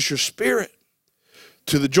reaches your spirit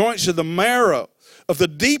to the joints of the marrow of the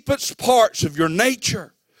deepest parts of your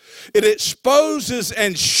nature. It exposes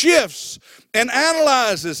and shifts and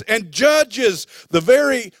analyzes and judges the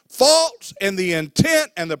very thoughts and the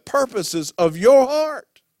intent and the purposes of your heart.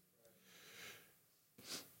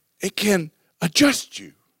 It can adjust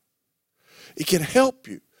you. It can help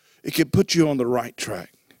you. It can put you on the right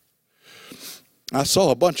track. I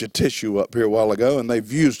saw a bunch of tissue up here a while ago, and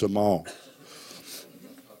they've used them all.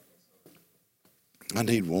 I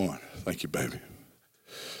need one. Thank you, baby.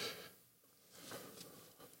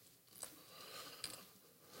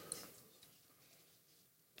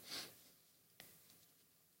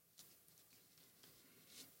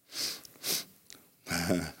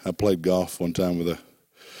 I played golf one time with a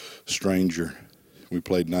stranger. We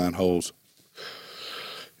played 9 holes,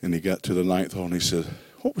 and he got to the 9th hole, and he said,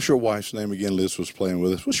 "What was your wife's name again?" Liz was playing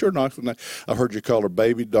with us. "What's your wife's name?" "I've heard you call her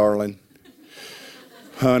baby, darling,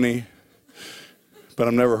 honey, but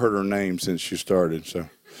I've never heard her name since you started." So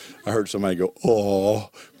I heard somebody go, "Oh,"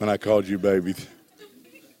 when I called you baby.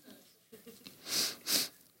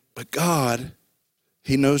 But God,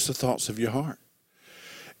 he knows the thoughts of your heart.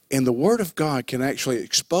 And the Word of God can actually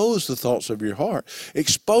expose the thoughts of your heart,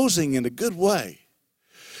 exposing in a good way.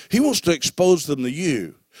 He wants to expose them to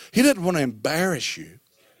you. He doesn't want to embarrass you.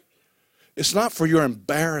 It's not for your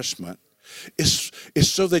embarrassment. It's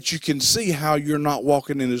so that you can see how you're not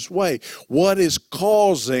walking in his way. What is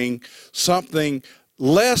causing something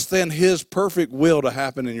less than his perfect will to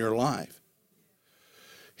happen in your life?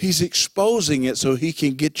 He's exposing it so he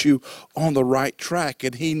can get you on the right track.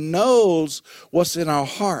 And he knows what's in our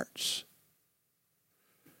hearts.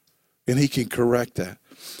 And he can correct that.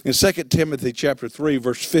 In 2 Timothy chapter 3,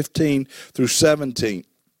 verse 15 through 17, it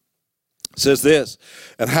says this,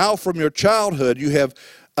 and how from your childhood you have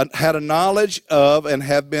had a knowledge of and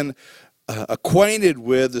have been acquainted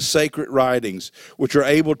with the sacred writings, which are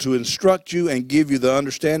able to instruct you and give you the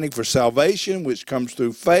understanding for salvation, which comes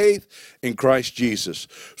through faith in Christ Jesus,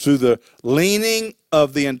 through the leaning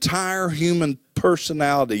of the entire human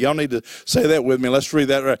personality. Y'all need to say that with me. Let's read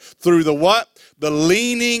that right. Through the what? The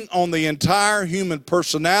leaning on the entire human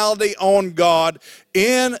personality on God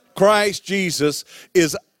in Christ Jesus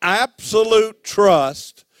is absolute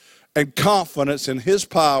trust and confidence in his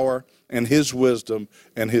power and his wisdom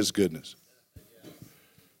and his goodness.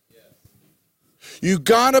 You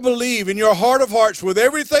got to believe in your heart of hearts with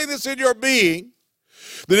everything that's in your being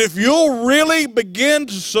that if you'll really begin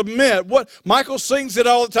to submit, what Michael sings it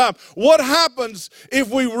all the time, what happens if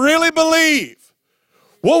we really believe?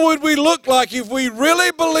 What would we look like if we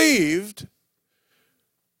really believed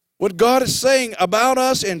what God is saying about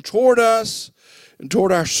us and toward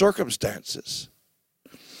our circumstances?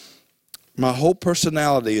 My whole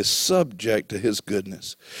personality is subject to his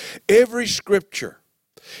goodness. Every scripture,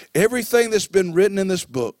 everything that's been written in this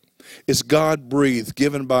book is God-breathed,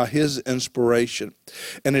 given by his inspiration,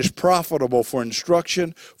 and is profitable for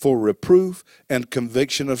instruction, for reproof, and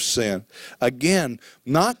conviction of sin. Again,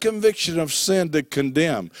 not conviction of sin to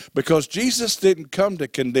condemn, because Jesus didn't come to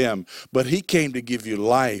condemn, but he came to give you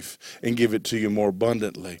life and give it to you more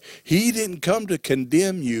abundantly. He didn't come to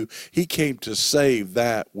condemn you. He came to save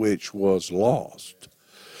that which was lost.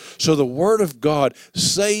 So the Word of God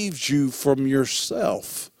saves you from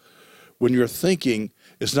yourself when you're thinking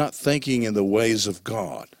is not thinking in the ways of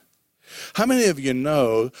God. How many of you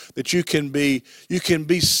know that you can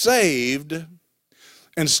be saved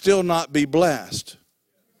and still not be blessed?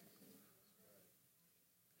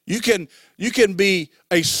 You can be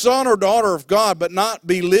a son or daughter of God but not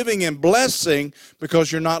be living in blessing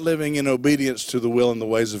because you're not living in obedience to the will and the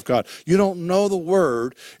ways of God. You don't know the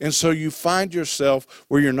Word, and so you find yourself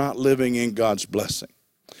where you're not living in God's blessing.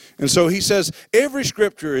 And so he says every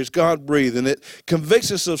scripture is God-breathed, and it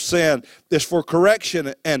convicts us of sin. It's for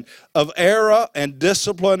correction and of error and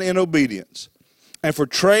discipline in obedience, and for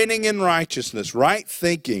training in righteousness, right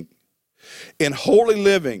thinking, in holy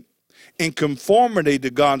living, in conformity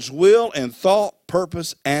to God's will and thought,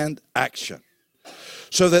 purpose, and action,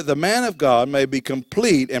 so that the man of God may be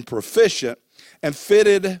complete and proficient and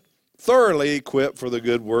fitted, thoroughly equipped for the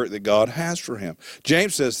good work that God has for him.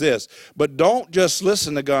 James says this, but don't just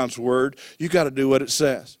listen to God's word, you got to do what it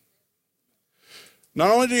says. Not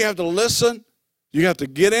only do you have to listen, you have to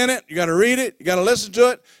get in it, you got to read it, you got to listen to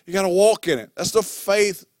it, you got to walk in it. That's the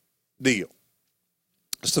faith deal.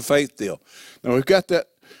 It's the faith deal. Now we've got that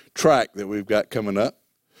track that we've got coming up.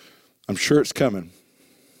 I'm sure it's coming.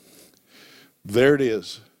 There it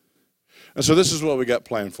is. And so this is what we got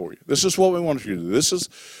planned for you. This is what we want you to do.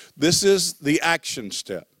 This is the action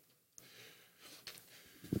step.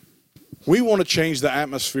 We want to change the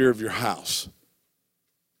atmosphere of your house.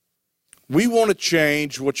 We want to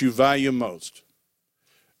change what you value most.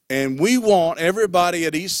 And we want everybody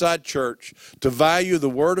at Eastside Church to value the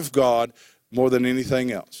Word of God more than anything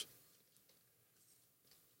else.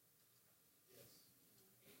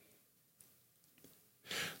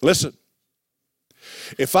 Listen.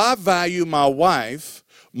 If I value my wife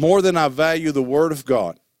more than I value the Word of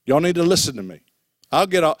God, y'all need to listen to me.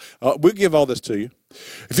 We'll give all this to you.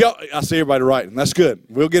 I see everybody writing. That's good.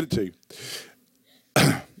 We'll get it to you.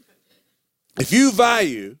 If you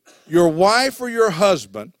value your wife or your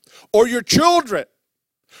husband or your children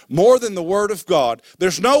more than the Word of God,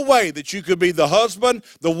 there's no way that you could be the husband,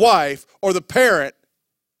 the wife, or the parent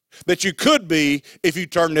that you could be if you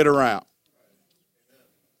turned it around.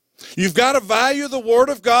 You've got to value the Word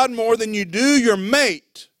of God more than you do your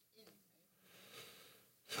mate.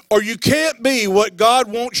 Or you can't be what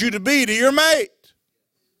God wants you to be to your mate.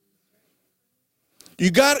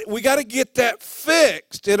 We got to get that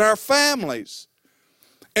fixed in our families.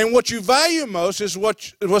 And what you value most is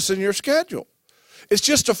what's in your schedule. It's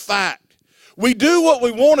just a fact. We do what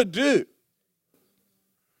we want to do.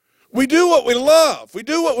 We do what we love. We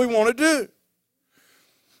do what we want to do.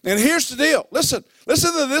 And here's the deal. Listen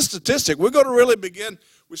to this statistic. We're going to really begin.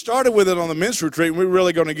 We started with it on the men's retreat, and we're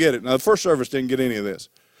really going to get it. Now, the first service didn't get any of this.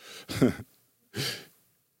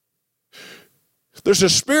 There's a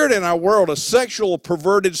spirit in our world, a sexual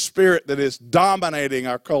perverted spirit that is dominating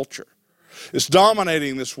our culture. It's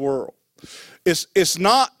dominating this world. It's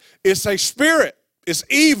a spirit. It's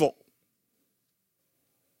evil.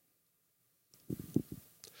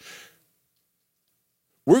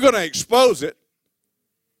 We're going to expose it,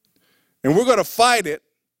 and we're going to fight it,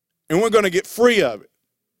 and we're going to get free of it.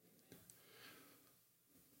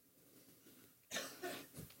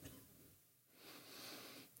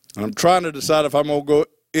 And I'm trying to decide if I'm going to go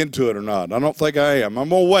into it or not. I don't think I am. I'm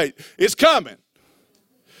going to wait. It's coming.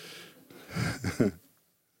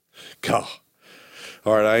 God.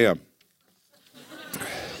 All right, I am.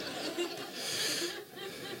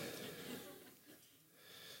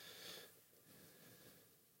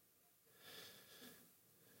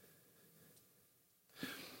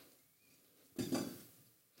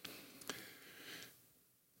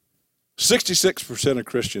 .66% of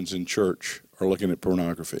Christians in church are looking at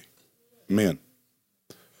pornography. Men.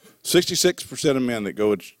 66% of men that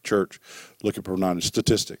go to church look at pornography.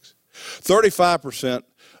 Statistics. 35%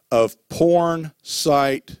 of porn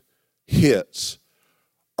site hits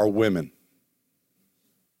are women.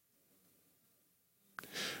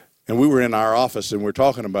 And we were in our office and we were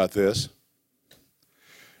talking about this.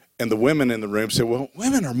 And the women in the room said, well,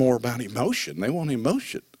 women are more about emotion. They want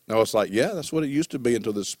emotion. And I was like, yeah, that's what it used to be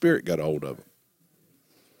until the Spirit got a hold of them.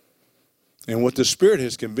 And what the Spirit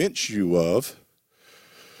has convinced you of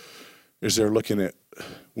is they're looking at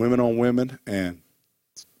women on women and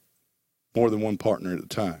more than one partner at a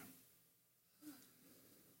time.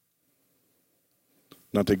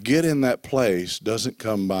 Now, to get in that place doesn't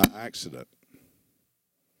come by accident.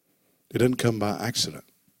 It doesn't come by accident.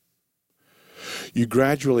 You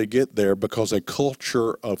gradually get there because a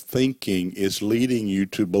culture of thinking is leading you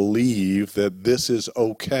to believe that this is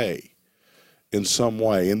okay in some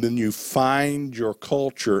way. And then you find your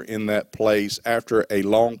culture in that place after a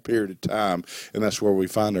long period of time. And that's where we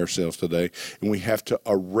find ourselves today. And we have to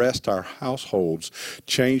arrest our households,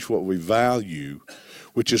 change what we value,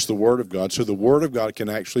 which is the Word of God, so the Word of God can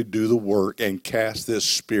actually do the work and cast this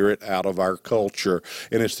spirit out of our culture.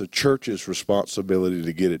 And it's the church's responsibility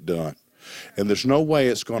to get it done. And there's no way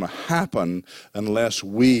it's going to happen unless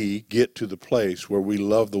we get to the place where we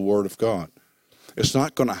love the Word of God. It's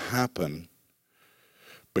not going to happen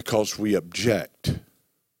because we object.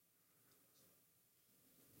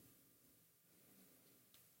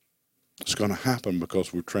 It's going to happen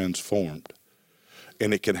because we're transformed.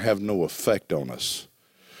 And it can have no effect on us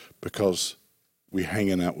because we're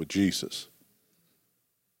hanging out with Jesus.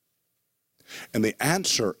 And the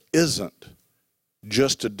answer isn't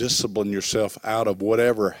just to discipline yourself out of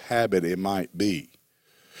whatever habit it might be.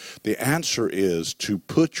 The answer is to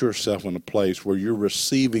put yourself in a place where you're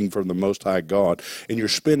receiving from the Most High God and you're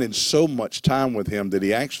spending so much time with Him that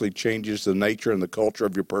He actually changes the nature and the culture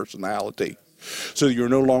of your personality. So you're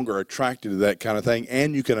no longer attracted to that kind of thing,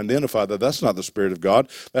 and you can identify that that's not the Spirit of God,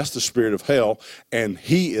 that's the spirit of hell, and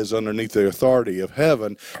He is underneath the authority of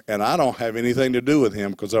heaven, and I don't have anything to do with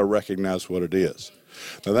Him because I recognize what it is.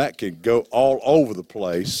 Now that can go all over the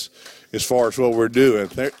place as far as what we're doing.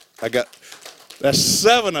 That's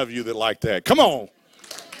 7 of you that like that. Come on.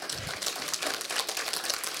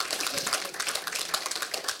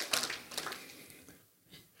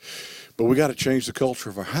 But we got to change the culture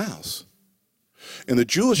of our house. In the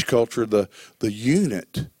Jewish culture, the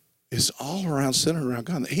unit is all around, centered around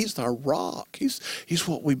God. He's our rock. He's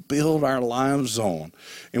what we build our lives on.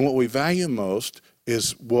 And what we value most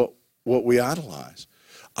is what we idolize.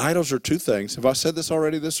 Idols are 2 things. Have I said this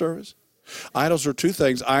already this service? Idols are 2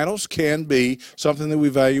 things. Idols can be something that we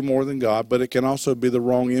value more than God, but it can also be the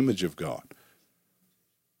wrong image of God.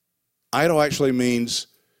 Idol actually means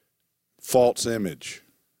false image.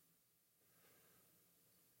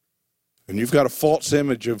 And you've got a false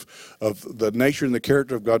image of the nature and the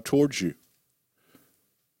character of God towards you.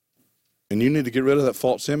 And you need to get rid of that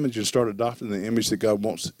false image and start adopting the image that God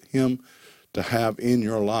wants Him to have in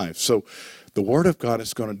your life. So the Word of God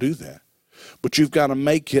is going to do that. But you've got to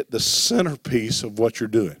make it the centerpiece of what you're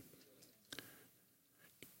doing.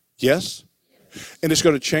 Yes? And it's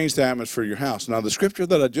going to change the atmosphere of your house. Now, the scripture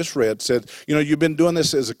that I just read said, you've been doing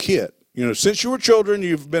this as a kid. Since you were children,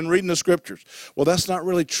 you've been reading the scriptures. Well, that's not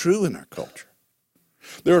really true in our culture.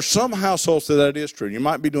 There are some households that is true. You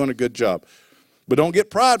might be doing a good job. But don't get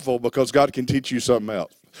prideful because God can teach you something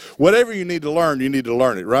else. Whatever you need to learn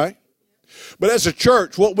it, right? But as a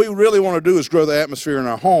church, what we really want to do is grow the atmosphere in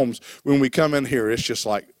our homes. When we come in here, it's just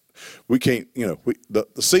like we can't, the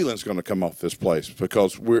ceiling's going to come off this place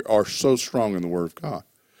because we are so strong in the Word of God.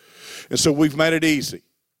 And so we've made it easy.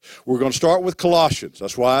 We're going to start with Colossians.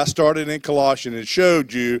 That's why I started in Colossians and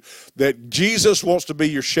showed you that Jesus wants to be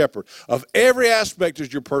your shepherd of every aspect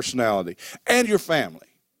of your personality and your family.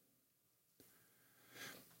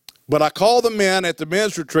 But I call the men at the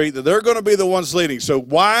men's retreat that they're going to be the ones leading. So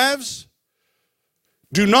wives,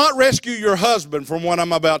 do not rescue your husband from what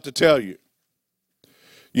I'm about to tell you.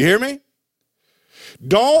 You hear me?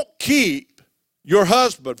 Don't keep your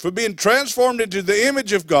husband from being transformed into the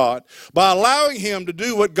image of God by allowing him to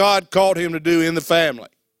do what God called him to do in the family.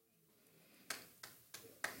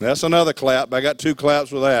 That's another clap. I got 2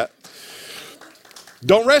 claps with that.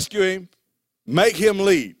 Don't rescue him. Make him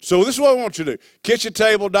lead. So this is what I want you to do. Kitchen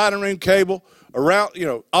table, dining room table, around,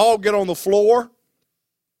 all get on the floor.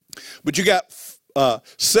 But you got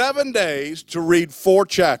 7 days to read 4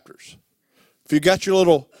 chapters. If you got your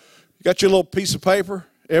little piece of paper,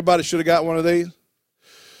 everybody should have got one of these.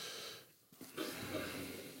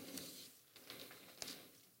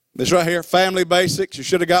 This right here, Family Basics. You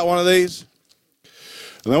should have got one of these.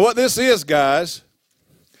 And then what this is, guys,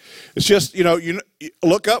 it's just, you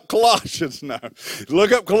look up Colossians. No.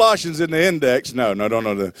 Look up Colossians in the index. No.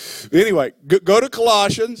 Anyway, go to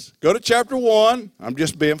Colossians. Go to chapter 1. I'm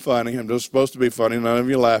just being funny. I'm just supposed to be funny. None of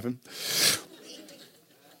you laughing.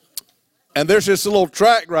 And there's this little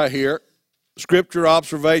track right here, scripture,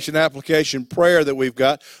 observation, application, prayer that we've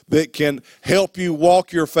got that can help you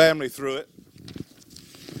walk your family through it.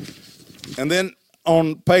 And then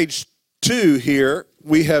on page 2 here,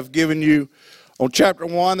 we have given you, on chapter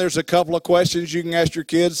 1, there's a couple of questions you can ask your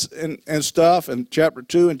kids and stuff. And chapter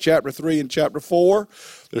 2 and chapter 3 and chapter 4,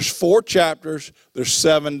 there's 4 chapters, there's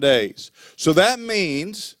 7 days. So that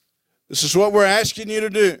means, this is what we're asking you to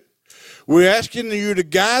do. We're asking you to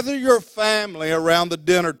gather your family around the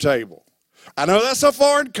dinner table. I know that's a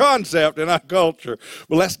foreign concept in our culture,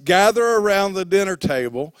 but let's gather around the dinner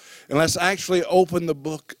table and let's actually open the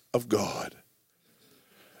book of God.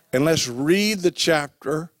 And let's read the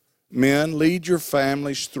chapter. Men, lead your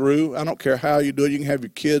families through. I don't care how you do it. You can have your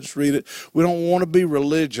kids read it. We don't want to be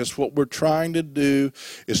religious. What we're trying to do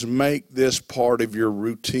is make this part of your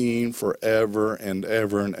routine forever and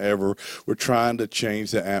ever and ever. We're trying to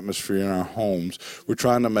change the atmosphere in our homes. We're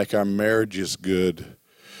trying to make our marriages good.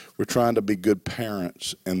 We're trying to be good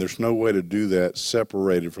parents, and there's no way to do that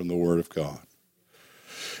separated from the Word of God.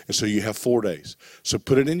 And so you have 4 days. So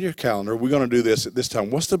put it in your calendar. We're going to do this at this time.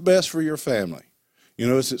 What's the best for your family?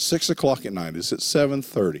 Is it 6 o'clock at night? Is it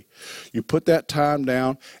 7:30? You put that time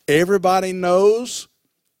down. Everybody knows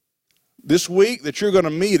this week that you're going to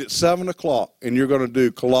meet at 7 o'clock, and you're going to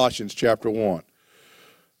do Colossians chapter 1.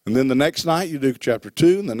 And then the next night you do chapter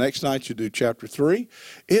 2, and the next night you do chapter 3.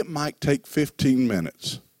 It might take 15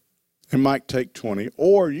 minutes. It might take 20,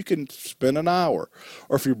 or you can spend an hour.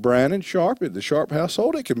 Or if you're Brandon Sharp at the Sharp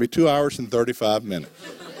household, it can be 2 hours and 35 minutes.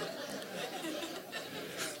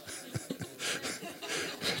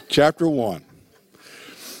 Chapter 1.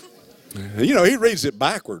 He reads it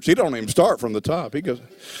backwards. He don't even start from the top. He goes.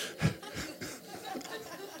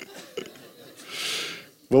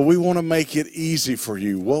 Well, we want to make it easy for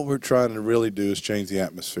you. What we're trying to really do is change the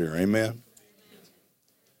atmosphere. Amen?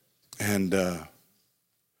 And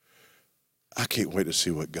I can't wait to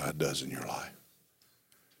see what God does in your life.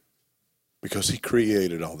 Because he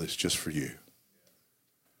created all this just for you.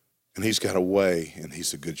 And he's got a way, and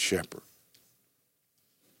he's a good shepherd.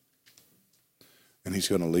 And he's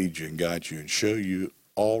going to lead you and guide you and show you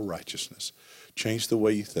all righteousness. Change the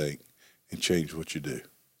way you think and change what you do.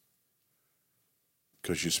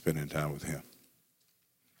 Because you're spending time with him.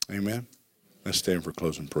 Amen? Let's stand for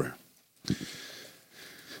closing prayer.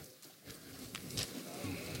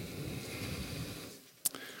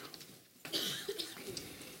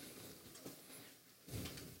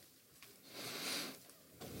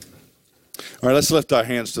 All right, let's lift our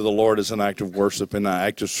hands to the Lord as an act of worship and an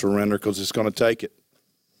act of surrender, because it's going to take it.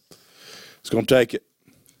 It's going to take it.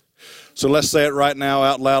 So let's say it right now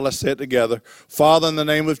out loud. Let's say it together. Father, in the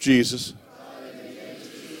name of Jesus,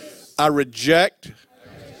 I reject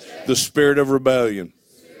the spirit of rebellion.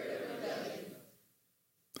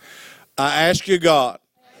 I ask you, God,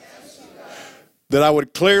 that I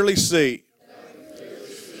would clearly see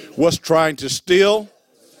what's trying to steal,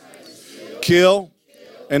 kill,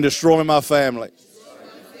 and destroy my family.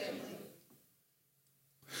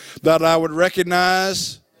 That I would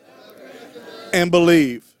recognize and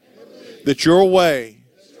believe that your way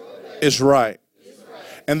is right.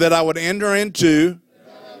 And that I would enter into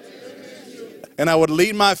and I would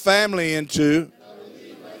lead my family into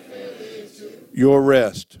your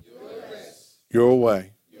rest, your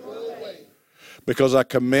way. Because I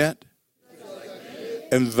commit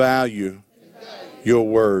and value your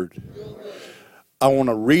word. I want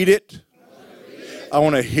to read it, I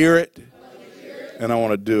want to hear it, and I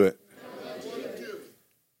want to do it.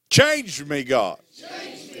 Change me, God.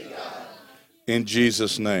 In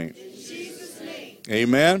Jesus' name.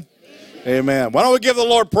 Amen. Amen. Why don't we give the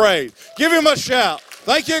Lord praise? Give him a shout.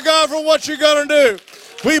 Thank you, God, for what you're going to do.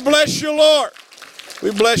 We bless you, Lord.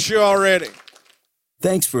 We bless you already.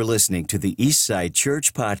 Thanks for listening to the Eastside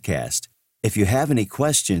Church Podcast. If you have any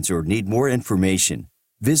questions or need more information,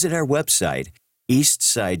 visit our website,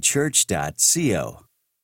 eastsidechurch.co.